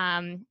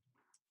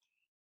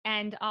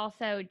 And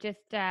also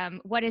just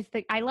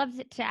I love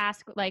to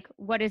ask, like,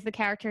 what is the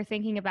character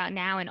thinking about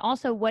now? And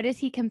also, what is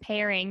he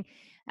comparing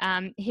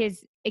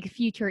his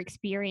future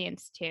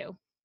experience to?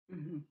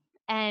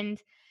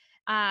 And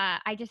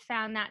I just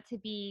found that to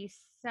be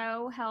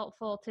so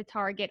helpful to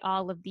target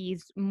all of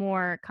these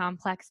more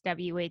complex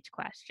WH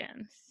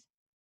questions.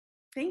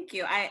 Thank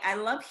you. I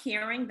love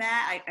hearing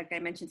that. Like I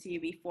mentioned to you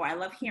before, I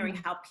love hearing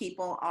how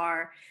people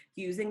are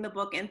using the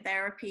book in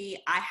therapy.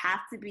 I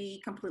have to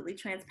be completely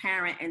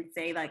transparent and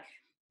say, like,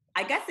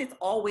 I guess it's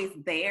always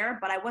there,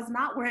 but I was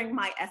not wearing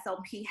my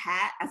SLP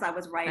hat as I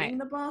was writing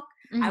the book.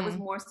 I was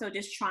more so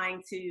just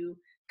trying to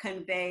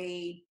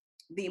convey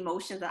the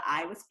emotions that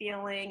I was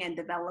feeling and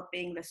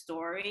developing the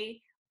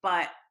story.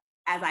 But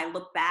as I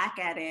look back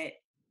at it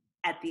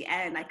at the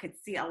end, I could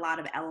see a lot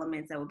of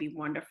elements that would be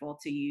wonderful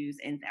to use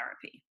in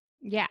therapy.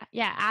 Yeah,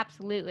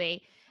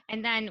 absolutely.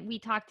 And then we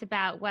talked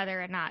about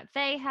whether or not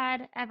they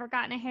had ever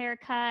gotten a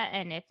haircut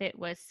and if it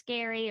was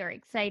scary or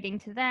exciting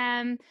to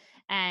them.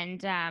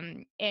 And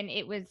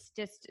it was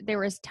just, there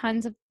was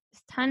tons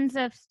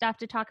of stuff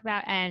to talk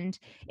about, and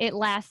it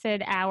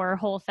lasted our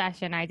whole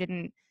session. I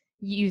didn't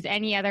use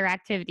any other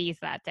activities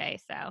that day.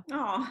 So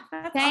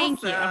that's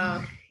thank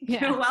awesome. You.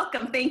 You're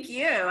welcome. Thank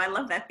you. I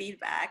love that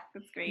feedback.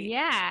 That's great.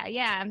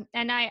 Yeah.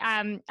 And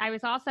I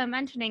was also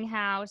mentioning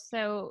how,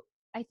 so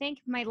I think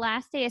my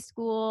last day of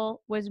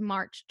school was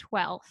March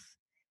 12th,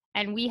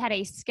 and we had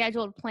a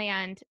scheduled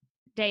planned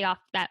day off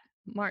that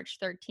March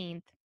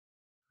 13th.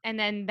 And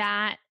then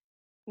that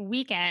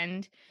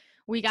weekend,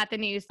 we got the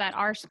news that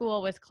our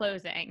school was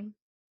closing.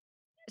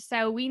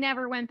 So we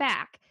never went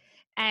back.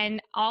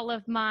 And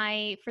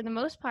for the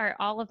most part,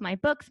 all of my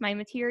books, my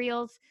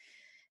materials,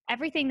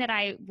 everything that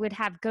I would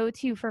have go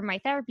to for my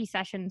therapy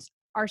sessions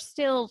are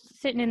still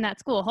sitting in that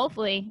school.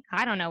 Hopefully,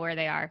 I don't know where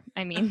they are.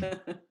 I mean,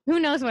 who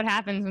knows what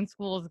happens when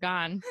school's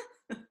gone.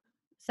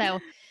 So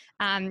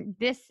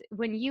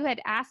when you had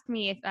asked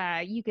me if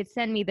you could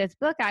send me this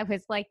book, I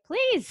was like,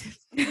 please.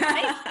 So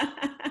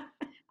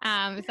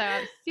I'm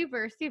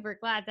super, super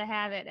glad to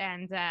have it.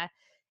 And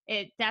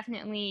it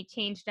definitely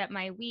changed up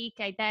my week.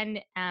 I then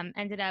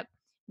ended up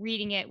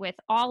reading it with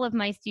all of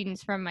my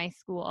students from my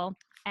school,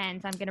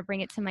 and I'm going to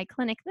bring it to my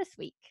clinic this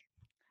week.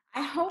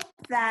 I hope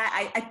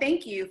that I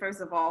thank you, first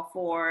of all,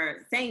 for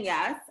saying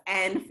yes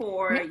and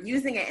for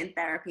using it in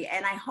therapy.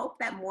 And I hope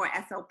that more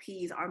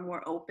SLPs are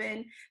more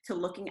open to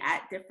looking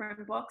at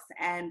different books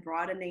and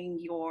broadening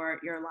your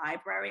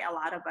library. A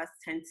lot of us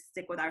tend to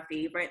stick with our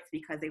favorites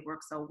because they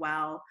work so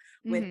well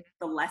with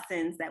the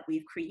lessons that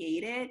we've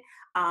created.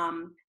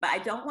 But I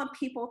don't want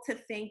people to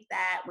think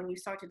that when you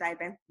start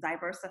to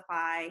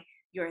diversify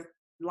your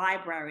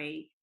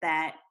library,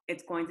 that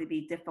it's going to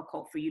be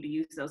difficult for you to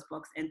use those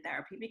books in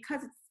therapy, because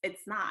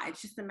it's not.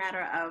 It's just a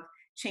matter of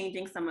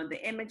changing some of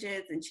the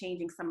images and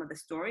changing some of the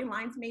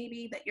storylines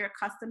maybe that you're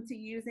accustomed to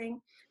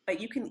using,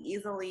 but you can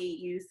easily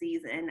use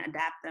these and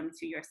adapt them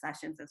to your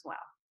sessions as well.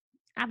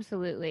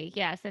 Absolutely.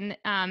 Yes. And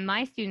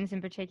my students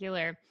in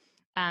particular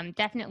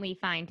definitely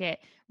find it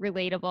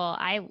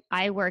relatable.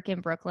 I work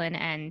in Brooklyn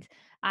and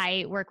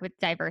I work with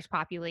diverse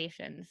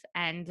populations.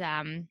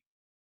 And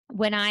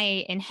when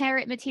I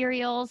inherit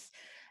materials,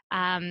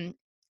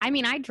 I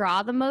mean, I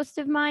draw the most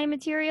of my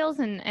materials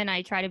and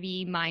I try to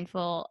be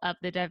mindful of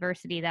the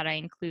diversity that I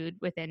include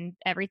within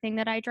everything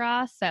that I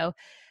draw. So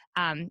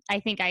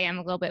I think I am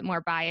a little bit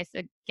more biased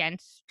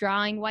against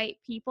drawing white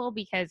people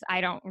because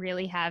I don't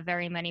really have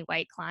very many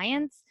white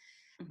clients.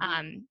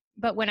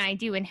 But when I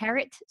do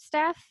inherit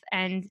stuff,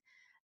 and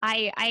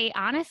I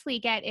honestly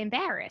get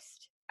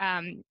embarrassed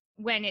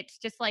when it's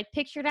just like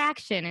pictured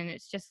action and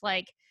it's just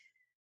like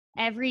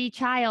every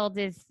child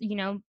is,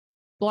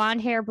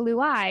 blonde hair,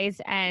 blue eyes,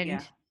 and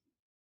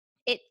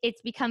it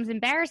becomes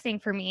embarrassing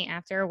for me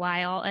after a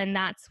while. And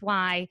that's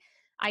why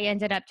I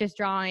ended up just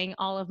drawing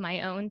all of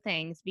my own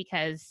things,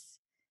 because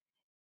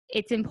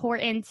it's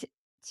important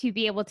to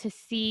be able to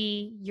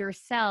see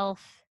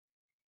yourself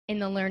in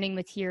the learning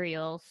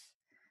materials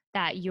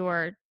that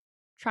you're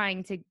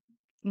trying to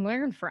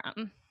learn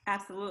from.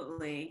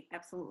 Absolutely.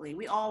 Absolutely.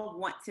 We all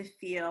want to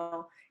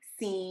feel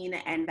seen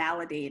and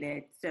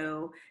validated.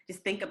 So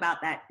just think about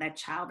that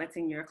child that's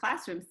in your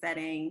classroom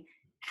setting,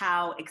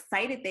 how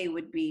excited they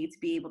would be to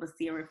be able to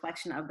see a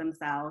reflection of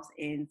themselves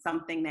in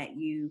something that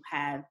you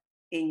have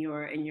in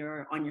your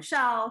on your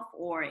shelf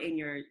or in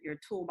your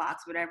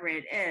toolbox, whatever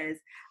it is.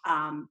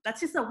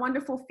 That's just a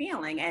wonderful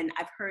feeling. And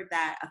I've heard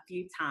that a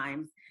few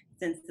times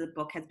since the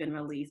book has been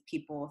released,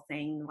 people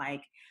saying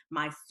like,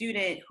 my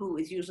student who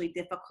is usually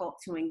difficult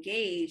to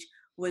engage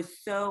was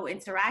so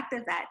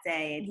interactive that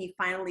day, and he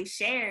finally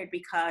shared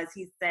because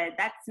he said,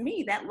 that's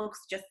me, that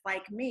looks just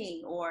like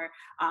me. Or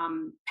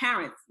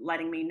parents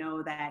letting me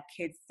know that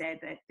kids said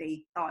that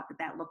they thought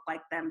that looked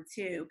like them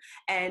too.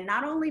 And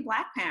not only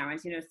Black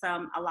parents,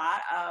 a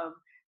lot of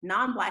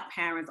non-Black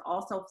parents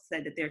also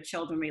said that their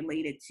children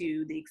related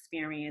to the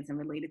experience and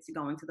related to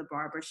going to the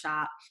barber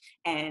shop.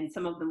 And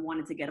some of them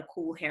wanted to get a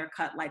cool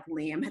haircut like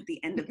Liam at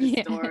the end of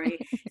the story.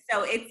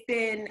 So it's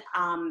been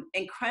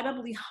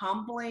incredibly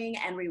humbling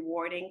and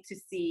rewarding to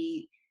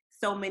see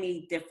so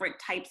many different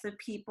types of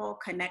people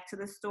connect to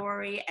the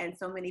story, and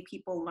so many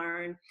people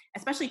learn,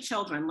 especially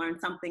children, learn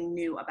something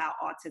new about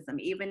autism,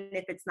 even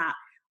if it's not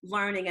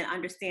learning and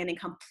understanding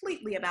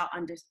completely about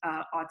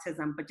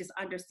autism, but just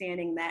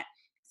understanding that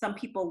some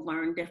people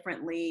learn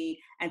differently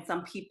and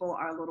some people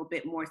are a little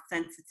bit more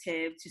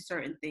sensitive to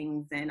certain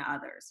things than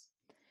others.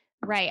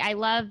 Right. I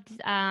loved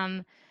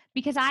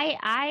because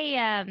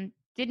I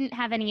didn't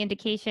have any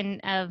indication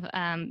of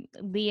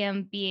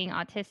Liam being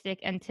autistic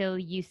until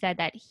you said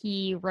that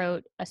he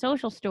wrote a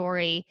social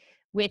story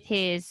with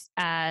his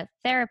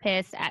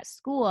therapist at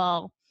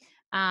school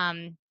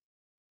and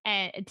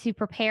to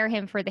prepare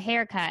him for the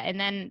haircut. And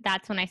then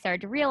that's when I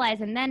started to realize,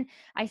 and then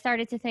I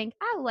started to think,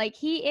 oh, like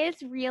he is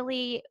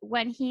really,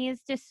 when he is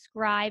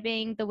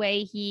describing the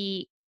way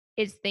he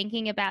is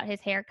thinking about his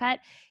haircut,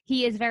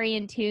 he is very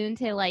in tune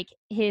to like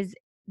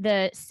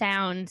the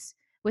sounds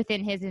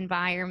within his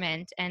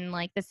environment and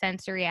like the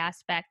sensory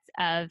aspects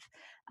of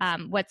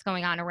what's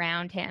going on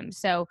around him.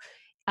 So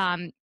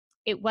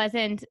it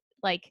wasn't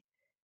like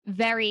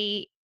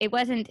it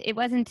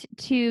wasn't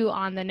too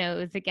on the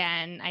nose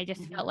again. I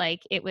just felt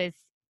like it was,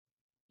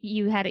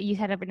 you had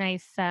a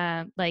nice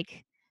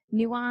like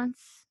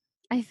nuance,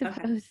 I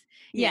suppose. Okay.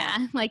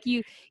 Yeah. Like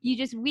you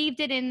just weaved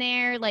it in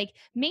there, like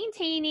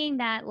maintaining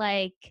that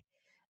like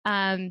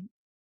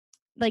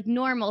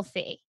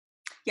normalcy.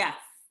 Yes.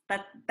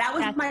 That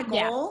was my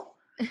goal.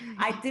 Yeah.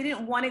 I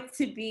didn't want it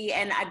to be,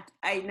 and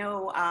I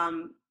know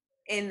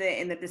in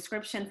the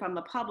description from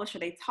the publisher,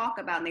 they talk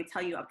about and they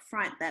tell you up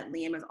front that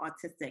Liam is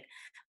autistic.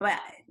 But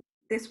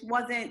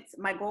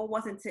my goal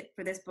wasn't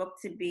for this book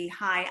to be,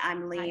 hi,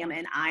 I'm Liam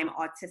and I'm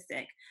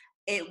autistic.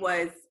 It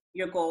was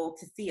your goal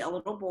to see a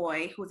little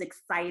boy who's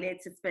excited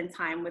to spend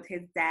time with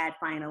his dad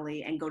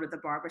finally and go to the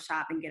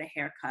barbershop and get a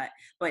haircut.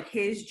 But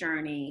his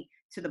journey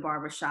to the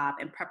barbershop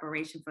and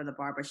preparation for the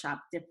barbershop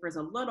differs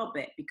a little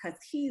bit because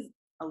he's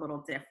a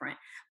little different.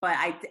 But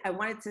I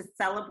wanted to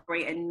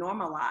celebrate and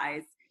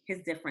normalize his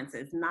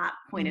differences, not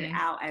point it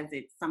out as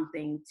it's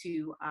something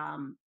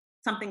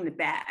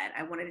bad.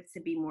 I wanted it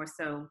to be more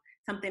so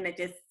something that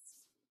just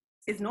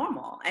is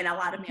normal. And a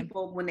lot of Yeah.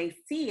 people, when they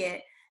see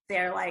it,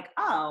 they're like,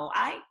 oh,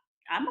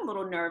 I'm a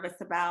little nervous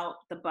about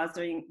the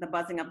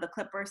buzzing of the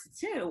clippers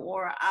too.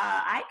 Or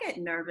I get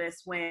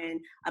nervous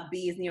when a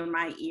bee is near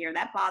my ear.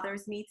 That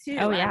bothers me too.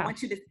 Oh, And yeah.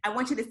 I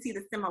want you to see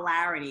the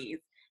similarities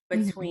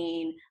Mhm.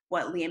 between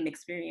what Liam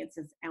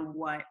experiences and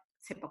what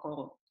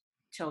typical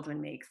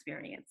children may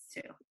experience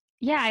too.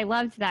 Yeah, I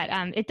loved that.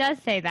 It does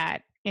say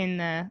that in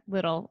the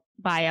little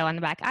bio on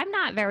the back. I'm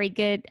not very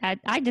good at,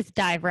 I just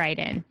dive right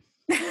in.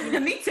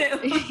 Me too.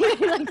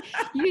 Like,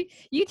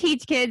 you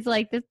teach kids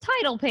like the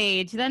title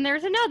page, then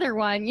there's another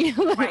one.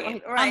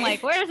 Right, I'm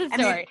like, where's the And then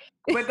story?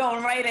 we're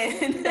going right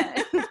in.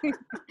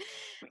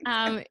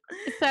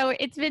 So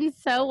it's been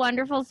so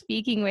wonderful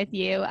speaking with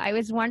you. I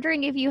was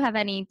wondering if you have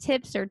any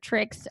tips or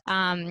tricks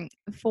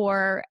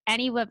for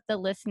any of the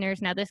listeners.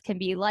 Now, this can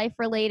be life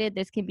related,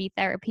 this can be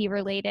therapy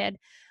related.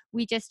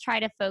 We just try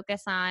to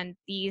focus on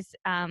these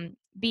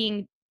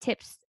being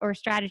tips or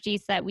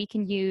strategies that we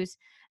can use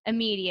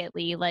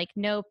immediately, like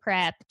no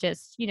prep,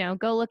 just,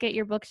 go look at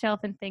your bookshelf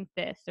and think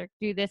this, or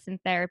do this in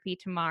therapy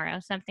tomorrow,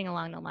 something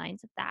along the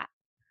lines of that.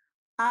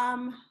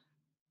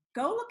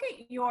 Go look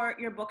at your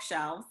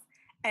bookshelves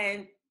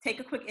and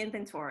take a quick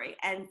inventory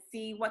and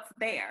see what's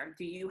there.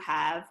 Do you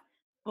have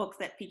books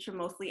that feature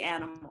mostly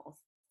animals?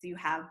 Do you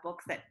have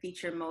books that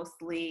feature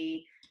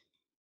mostly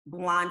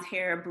blonde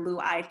hair,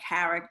 blue-eyed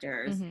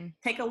characters? Mm-hmm.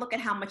 Take a look at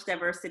how much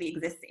diversity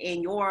exists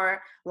in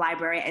your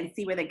library and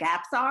see where the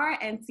gaps are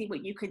and see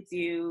what you could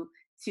do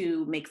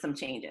to make some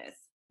changes.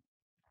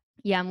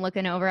 Yeah, I'm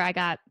looking over. I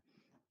got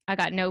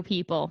no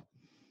people.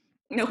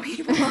 No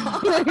people.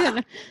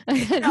 I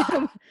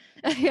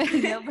got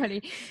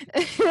nobody.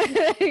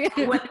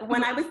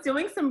 When I was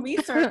doing some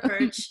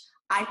research,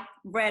 I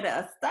read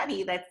a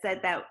study that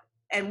said that,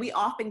 and we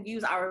often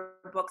use our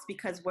books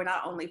because we're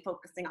not only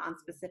focusing on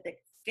specific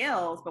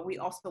skills, but we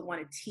also want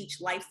to teach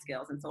life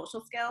skills and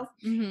social skills.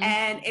 Mm-hmm.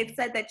 And it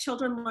said that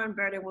children learn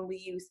better when we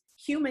use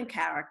human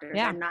characters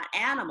and not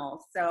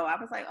animals. So I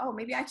was like, oh,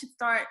 maybe I should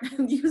start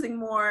using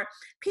more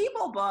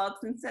people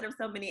books instead of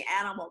so many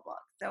animal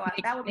books. So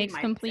that would be my makes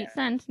complete tip.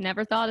 sense.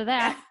 Never thought of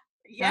that.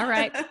 Yeah. All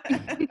right.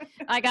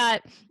 I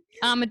got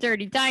I'm a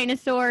Dirty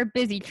Dinosaur,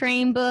 Busy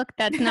Train book.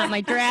 That's Not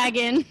My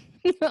Dragon.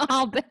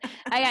 I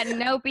got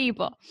no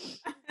people.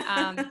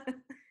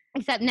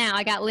 Except now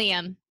I got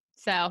Liam.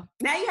 So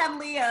now you have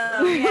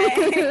Liam.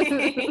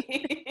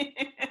 Yay.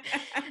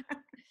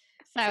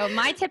 So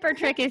my tip or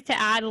trick is to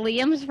add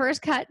Liam's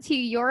First Cut to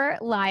your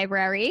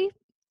library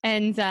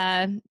and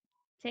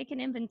take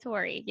an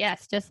inventory.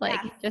 Yes, just like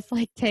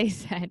Tay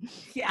said.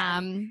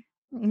 Yeah.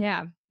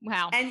 Yeah.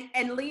 Wow. And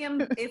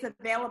Liam is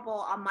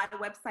available on my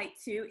website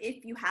too.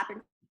 If you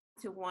happen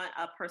to want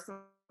a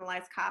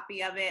personalized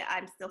copy of it,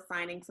 I'm still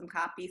signing some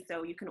copies,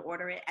 so you can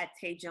order it at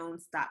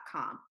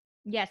tayjones.com.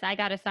 Yes, I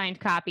got a signed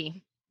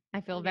copy.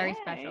 I feel very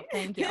special.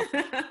 Thank you.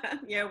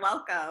 You're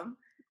welcome.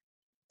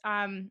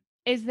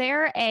 Is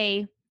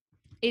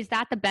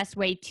that the best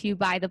way to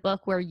buy the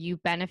book where you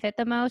benefit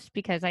the most?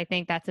 Because I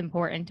think that's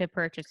important to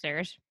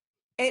purchasers.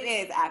 It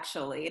is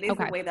actually. It is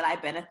the way that I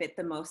benefit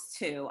the most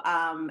too.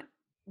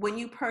 When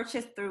you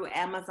purchase through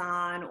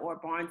Amazon or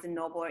Barnes &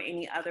 Noble or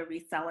any other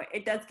reseller,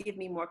 it does give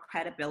me more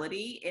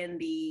credibility in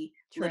the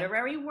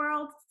literary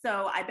world.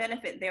 So I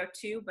benefit there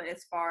too. But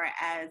as far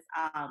as,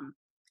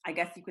 I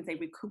guess you could say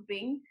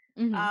recouping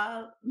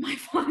my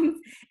funds,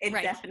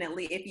 it's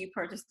definitely if you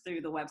purchase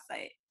through the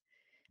website.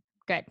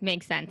 Good.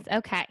 Makes sense.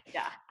 Okay.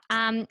 Yeah.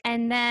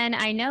 And then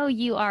I know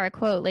you are a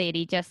quote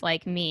lady just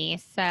like me.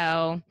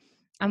 So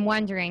I'm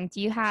wondering, do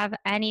you have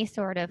any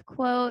sort of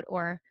quote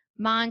or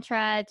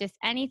mantra, just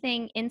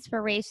anything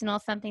inspirational,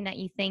 something that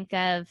you think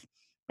of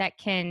that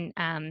can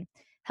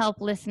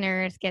help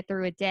listeners get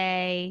through a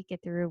day,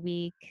 get through a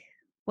week?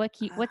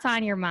 What's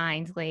on your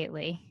mind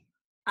lately?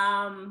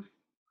 The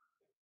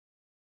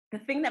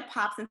thing that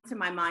pops into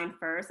my mind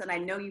first, and I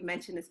know you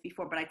mentioned this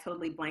before, but I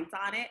totally blanked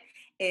on it,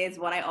 is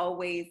what I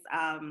always,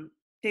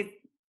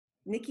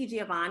 Nikki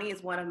Giovanni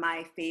is one of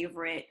my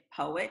favorite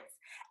poets,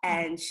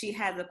 and she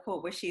has a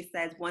quote where she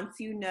says, once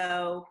you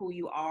know who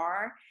you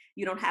are,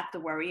 you don't have to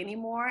worry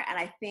anymore. And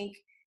I think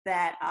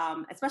that,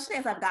 especially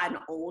as I've gotten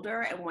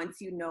older, and once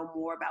you know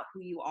more about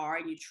who you are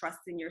and you trust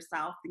in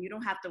yourself, then you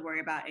don't have to worry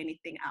about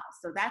anything else.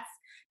 So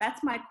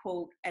that's my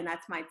quote, and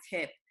that's my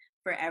tip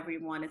for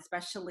everyone,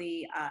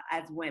 especially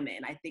as women.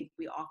 I think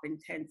we often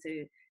tend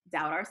to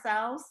doubt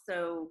ourselves.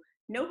 So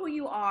know who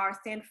you are,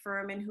 stand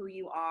firm in who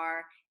you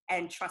are,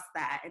 and trust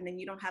that. And then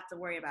you don't have to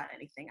worry about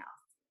anything else.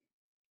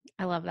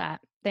 I love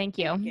that. Thank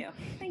you.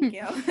 Thank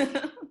you.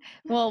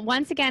 Well,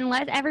 once again,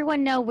 let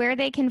everyone know where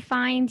they can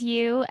find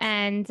you,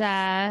 and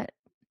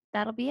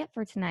that'll be it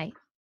for tonight.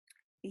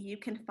 You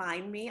can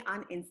find me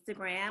on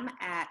Instagram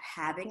at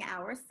Having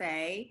Our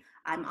Say.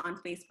 I'm on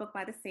Facebook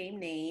by the same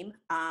name.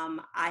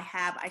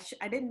 I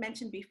didn't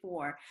mention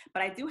before,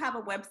 but I do have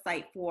a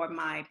website for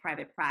my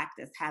private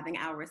practice,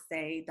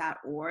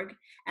 havingourSay.org.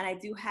 And I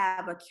do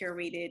have a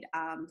curated,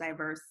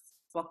 diverse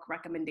book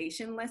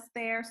recommendation list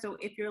there. So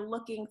if you're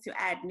looking to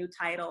add new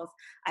titles,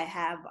 I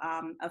have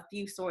a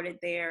few sorted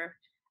there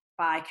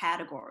by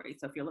category.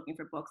 So if you're looking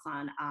for books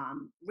on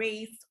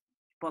race,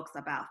 books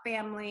about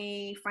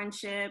family,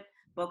 friendship,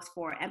 books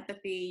for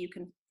empathy, you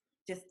can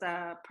just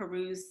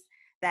peruse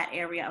that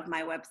area of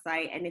my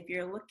website. And if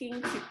you're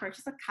looking to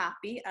purchase a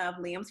copy of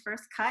Liam's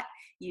First Cut,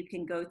 you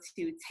can go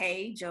to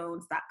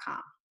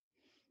tayjones.com.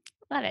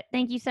 Love it.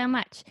 Thank you so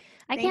much.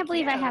 I can't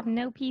believe I have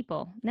no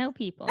people. No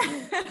people.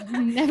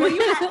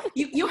 Well,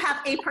 you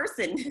have a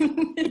person.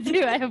 I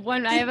do. I have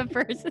one. I have a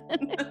person.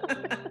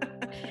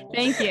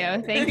 Thank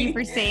you. Thank you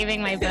for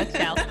saving my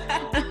bookshelf.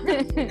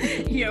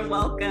 You're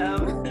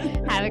welcome.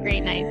 Have a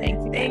great night.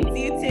 Thanks again. Thanks,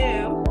 you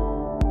too.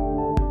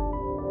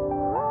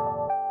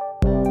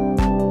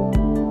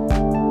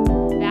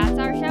 That's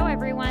our show,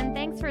 everyone.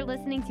 Thanks for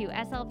listening to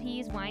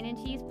SLP's Wine and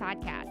Cheese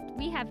podcast.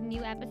 We have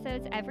new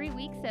episodes every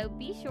week, so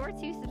be sure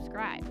to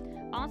subscribe.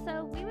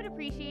 Also, we would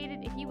appreciate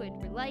it if you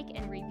would like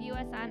and review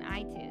us on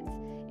iTunes.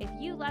 If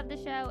you love the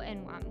show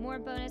and want more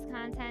bonus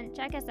content,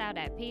 check us out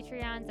at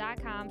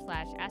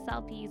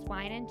patreon.com/SLP's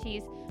Wine and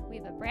Cheese. We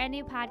have a brand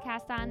new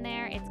podcast on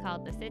there. It's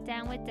called The Sit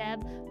Down with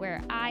Deb,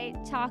 where I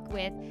talk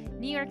with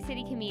New York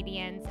City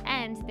comedians,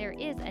 and there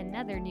is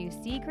another new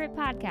secret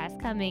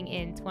podcast coming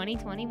in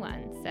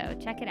 2021, so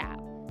check it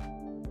out.